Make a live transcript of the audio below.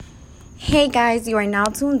Hey guys, you are now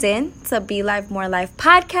tuned in to Be Life More Life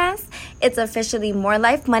podcast. It's officially More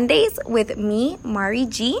Life Mondays with me, Mari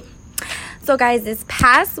G. So guys, this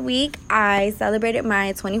past week I celebrated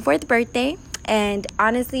my 24th birthday, and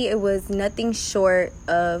honestly it was nothing short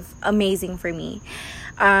of amazing for me.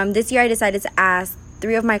 This year I decided to ask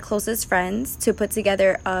 3 of my closest friends to put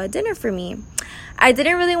together a dinner for me. I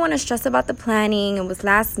didn't really want to stress about the planning. It was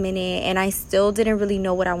last minute and I still didn't really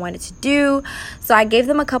know what I wanted to do. So I gave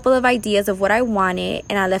them a couple of ideas of what I wanted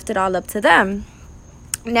and I left it all up to them.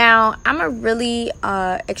 Now, I'm a really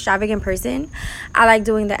extravagant person. I like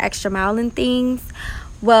doing the extra mile and things.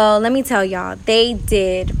 Well, let me tell y'all, they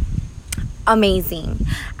did amazing.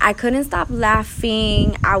 I couldn't stop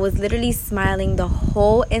laughing. I was literally smiling the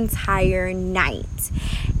whole entire night.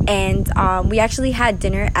 And we actually had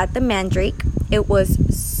dinner at the Mandrake. It was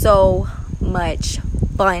so much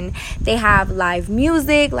fun. They have live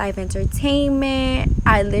music, live entertainment.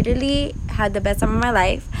 I literally had the best time of my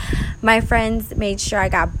life. My friends made sure I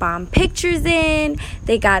got bomb pictures in.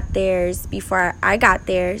 They got theirs before I got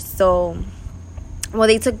there.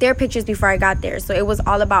 They took their pictures before I got there. So it was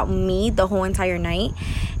all about me the whole entire night.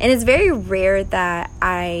 And it's very rare that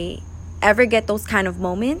I ever get those kind of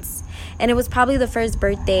moments. And it was probably the first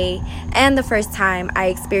birthday and the first time I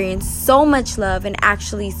experienced so much love and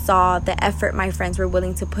actually saw the effort my friends were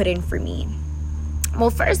willing to put in for me.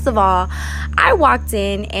 Well, first of all, I walked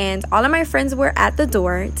in and all of my friends were at the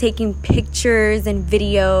door taking pictures and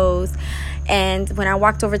videos. And when I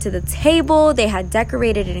walked over to the table, they had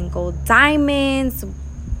decorated it in gold diamonds,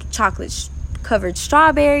 chocolate covered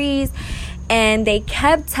strawberries. And they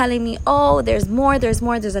kept telling me, oh, there's more, there's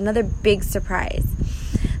another big surprise.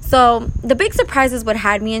 So the big surprise is what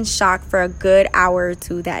had me in shock for a good hour or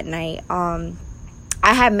two that night.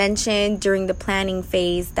 I had mentioned during the planning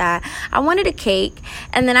phase that I wanted a cake,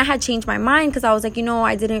 and then I had changed my mind because I was like,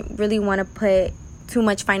 I didn't really want to put too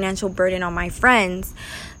much financial burden on my friends.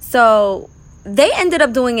 So they ended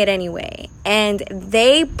up doing it anyway, and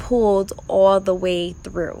they pulled all the way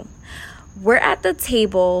through. We're at the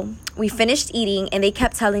table, we finished eating, and they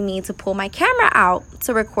kept telling me to pull my camera out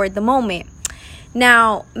to record the moment.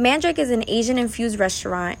 Now, Mandrake is an Asian-infused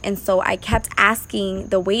restaurant, and so I kept asking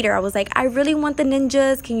the waiter, I was like, I really want the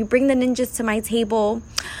ninjas. Can you bring the ninjas to my table?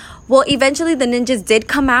 Well, eventually the ninjas did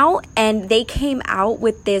come out, and they came out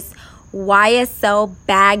with this YSL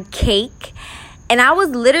bag cake. And I was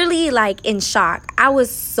literally in shock. I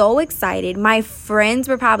was so excited. My friends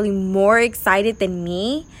were probably more excited than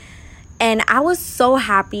me. And I was so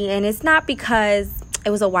happy. And it's not because it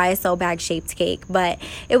was a YSL bag-shaped cake, but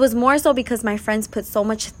it was more so because my friends put so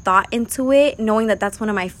much thought into it, knowing that that's one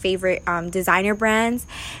of my favorite designer brands.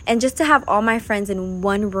 And just to have all my friends in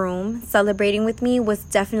one room celebrating with me was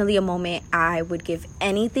definitely a moment I would give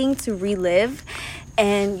anything to relive.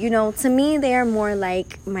 And, to me, they are more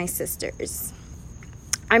like my sisters.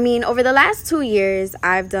 I mean, over the last 2 years,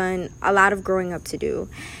 I've done a lot of growing up to do.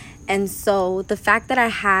 And so the fact that I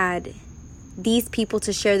had these people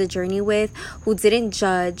to share the journey with who didn't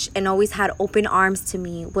judge and always had open arms to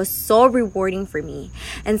me was so rewarding for me.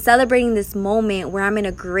 And celebrating this moment where I'm in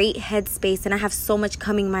a great headspace and I have so much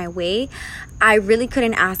coming my way, I really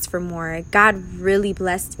couldn't ask for more. God really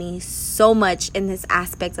blessed me so much in this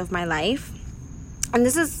aspect of my life. And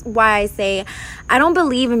this is why I say I don't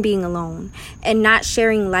believe in being alone and not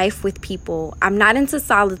sharing life with people. I'm not into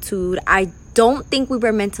solitude. I don't think we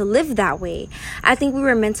were meant to live that way. I think we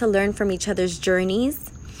were meant to learn from each other's journeys.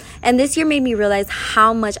 And this year made me realize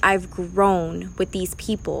how much I've grown with these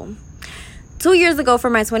people. 2 years ago for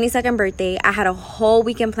my 22nd birthday, I had a whole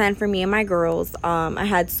weekend planned for me and my girls. I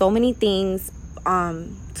had so many things,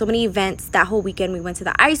 so many events that whole weekend. We went to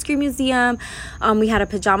the ice cream museum. We had a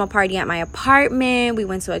pajama party at my apartment. We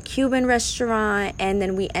went to a Cuban restaurant. And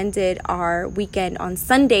then we ended our weekend on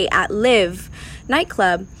Sunday at Live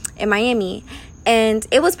nightclub in Miami. And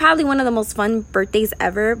it was probably one of the most fun birthdays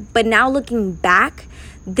ever. But now looking back,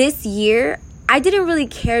 this year, I didn't really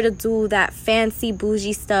care to do that fancy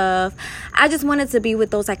bougie stuff. I just wanted to be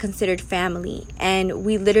with those I considered family. And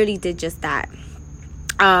we literally did just that.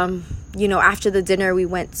 After the dinner, we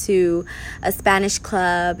went to a Spanish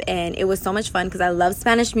club, and it was so much fun because I love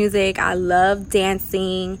Spanish music. I love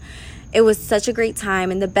dancing. It was such a great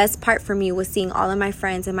time, and the best part for me was seeing all of my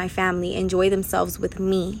friends and my family enjoy themselves with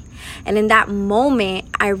me. And in that moment,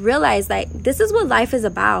 I realized that this is what life is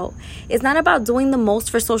about. It's not about doing the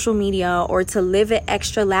most for social media or to live it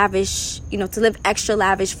extra lavish,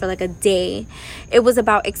 for like a day. It was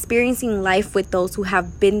about experiencing life with those who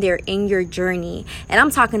have been there in your journey. And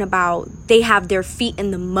I'm talking about they have their feet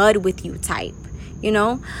in the mud with you type. you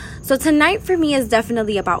know? So tonight for me is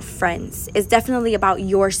definitely about friends. It's definitely about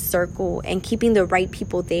your circle and keeping the right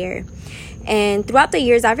people there. And throughout the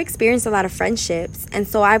years, I've experienced a lot of friendships. And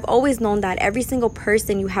so I've always known that every single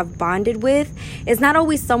person you have bonded with is not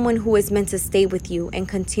always someone who is meant to stay with you and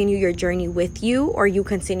continue your journey with you, or you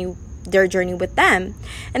continue their journey with them.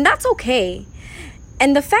 And that's okay.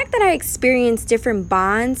 And the fact that I experienced different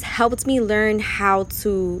bonds helped me learn how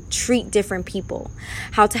to treat different people,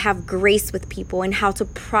 how to have grace with people, and how to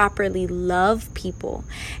properly love people.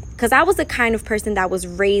 Because I was the kind of person that was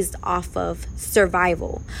raised off of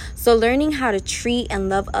survival. So learning how to treat and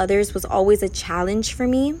love others was always a challenge for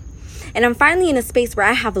me. And I'm finally in a space where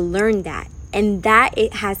I have learned that. And that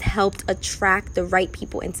it has helped attract the right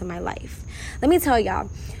people into my life. Let me tell y'all,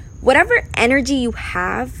 whatever energy you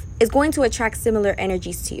have is going to attract similar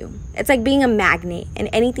energies to you. It's like being a magnet, and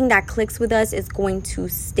anything that clicks with us is going to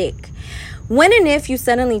stick. When and if you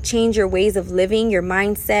suddenly change your ways of living, your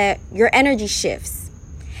mindset, your energy shifts.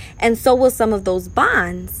 And so will some of those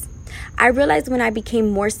bonds. I realized when I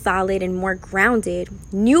became more solid and more grounded,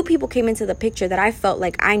 new people came into the picture that I felt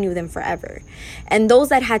like I knew them forever. And those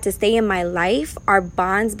that had to stay in my life, our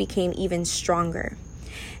bonds became even stronger.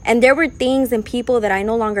 And there were things and people that I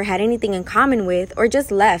no longer had anything in common with, or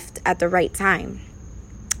just left at the right time.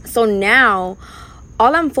 So now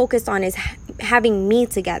all I'm focused on is having me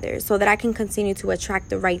together so that I can continue to attract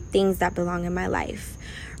the right things that belong in my life.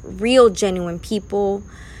 Real, genuine people.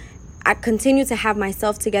 I continue to have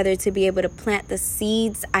myself together to be able to plant the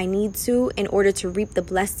seeds I need to in order to reap the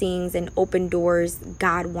blessings and open doors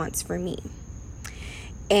God wants for me.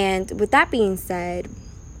 And with that being said,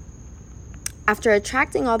 after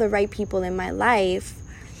attracting all the right people in my life,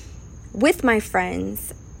 with my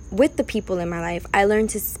friends, with the people in my life, I learned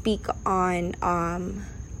to speak on,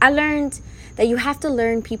 I learned that you have to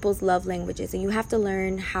learn people's love languages, and you have to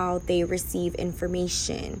learn how they receive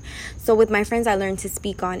information. So with my friends, I learned to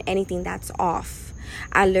speak on anything that's off.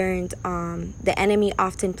 I learned the enemy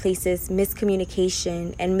often places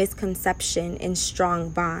miscommunication and misconception in strong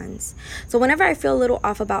bonds. So whenever I feel a little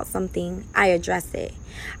off about something, I address it.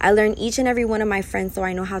 I learn each and every one of my friends so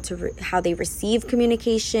I know how they receive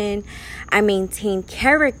communication. I maintain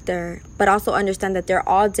character, but also understand that they're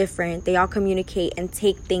all different. They all communicate and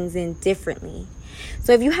take things in differently.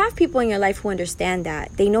 So if you have people in your life who understand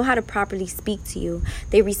that, they know how to properly speak to you,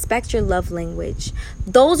 they respect your love language,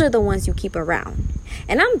 those are the ones you keep around.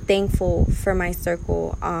 And I'm thankful for my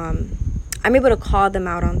circle. I'm able to call them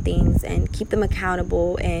out on things and keep them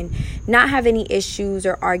accountable and not have any issues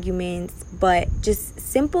or arguments, but just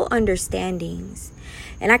simple understandings.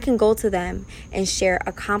 And I can go to them and share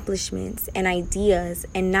accomplishments and ideas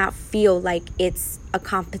and not feel like it's a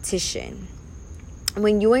competition.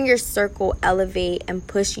 When you and your circle elevate and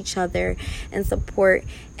push each other and support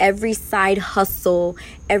every side hustle,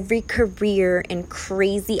 every career, and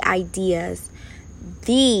crazy ideas,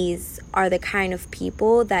 these are the kind of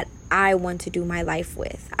people that I want to do my life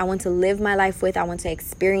with. I want to live my life with. I want to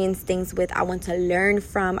experience things with. I want to learn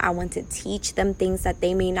from. I want to teach them things that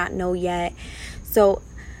they may not know yet. So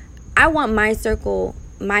I want my circle,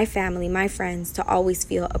 my family, my friends to always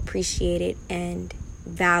feel appreciated and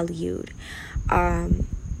valued.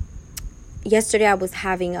 Yesterday I was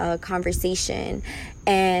having a conversation,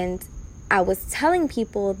 and I was telling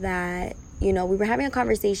people that, we were having a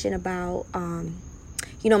conversation about,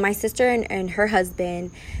 my sister and her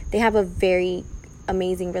husband, they have a very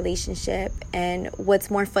amazing relationship. And what's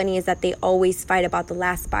more funny is that they always fight about the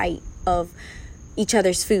last bite of each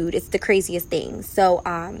other's food. It's the craziest thing. So,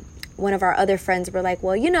 one of our other friends were like,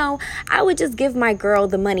 well, I would just give my girl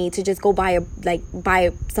the money to just go buy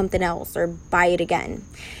something else or buy it again.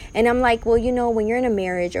 And I'm like, well, when you're in a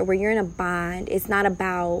marriage or when you're in a bond, it's not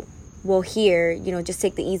about, here, just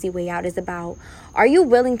take the easy way out. It's about, are you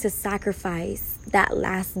willing to sacrifice that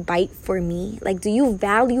last bite for me? Like, do you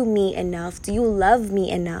value me enough? Do you love me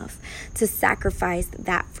enough to sacrifice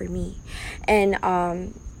that for me? And,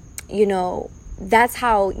 that's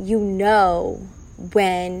how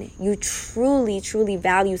when you truly, truly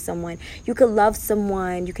value someone. You can love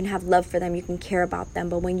someone, you can have love for them, you can care about them.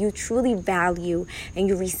 But when you truly value and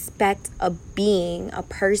you respect a being, a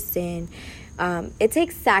person, it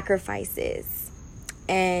takes sacrifices.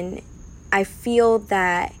 And I feel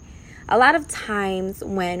that a lot of times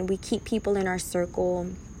when we keep people in our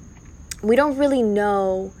circle, we don't really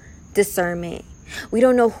know discernment. We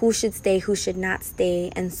don't know who should stay, who should not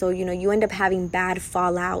stay. And so, you end up having bad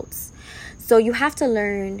fallouts. So you have to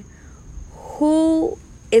learn who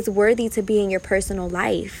is worthy to be in your personal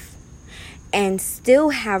life. and still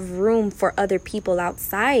have room for other people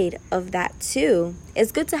outside of that too.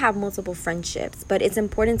 It's good to have multiple friendships, but it's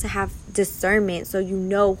important to have discernment so you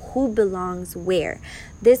know who belongs where.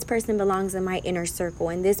 This person belongs in my inner circle,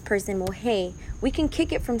 and this person will, hey, we can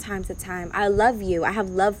kick it from time to time. I love you. I have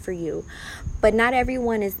love for you. But not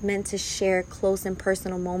everyone is meant to share close and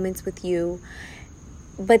personal moments with you.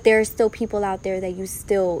 But there are still people out there that you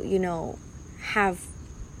still, have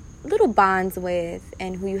little bonds with,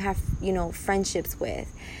 and who you have, friendships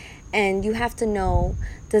with. And you have to know,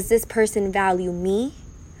 does this person value me?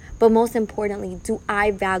 But most importantly, do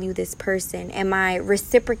I value this person? Am I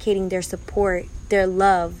reciprocating their support, their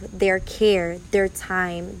love, their care, their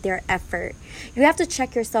time, their effort? You have to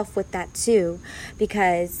check yourself with that too,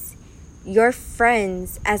 because your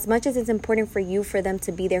friends, as much as it's important for you for them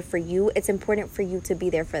to be there for you, it's important for you to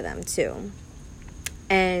be there for them too.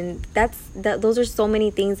 And those are so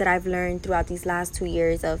many things that I've learned throughout these last 2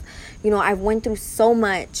 years of, I've went through so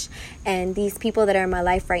much. And these people that are in my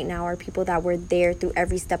life right now are people that were there through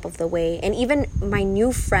every step of the way. And even my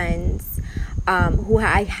new friends who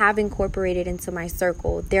I have incorporated into my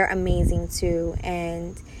circle, they're amazing too.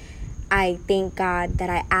 And I thank God that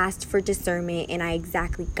I asked for discernment and I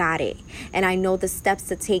exactly got it. And I know the steps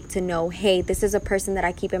to take to know, hey, this is a person that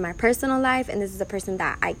I keep in my personal life, and this is a person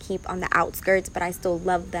that I keep on the outskirts, but I still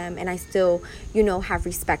love them and I still, have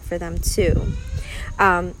respect for them too.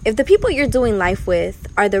 If the people you're doing life with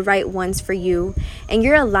are the right ones for you and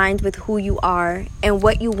you're aligned with who you are and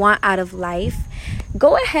what you want out of life,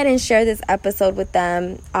 go ahead and share this episode with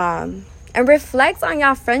them. And reflect on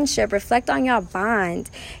your friendship, reflect on your bond,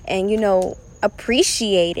 and,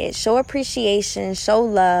 appreciate it. Show appreciation, show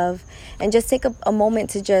love, and just take a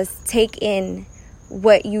moment to just take in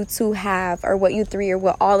what you two have, or what you three, or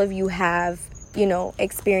what all of you have,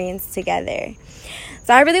 experienced together.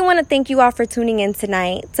 So I really want to thank you all for tuning in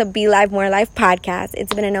tonight to Be Live More Life podcast.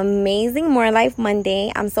 It's been an amazing More Life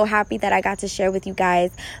Monday. I'm so happy that I got to share with you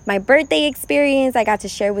guys my birthday experience. I got to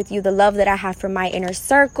share with you the love that I have for my inner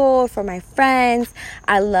circle, for my friends.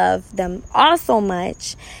 I love them all so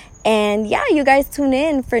much. And yeah, you guys tune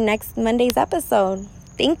in for next Monday's episode.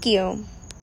 Thank you.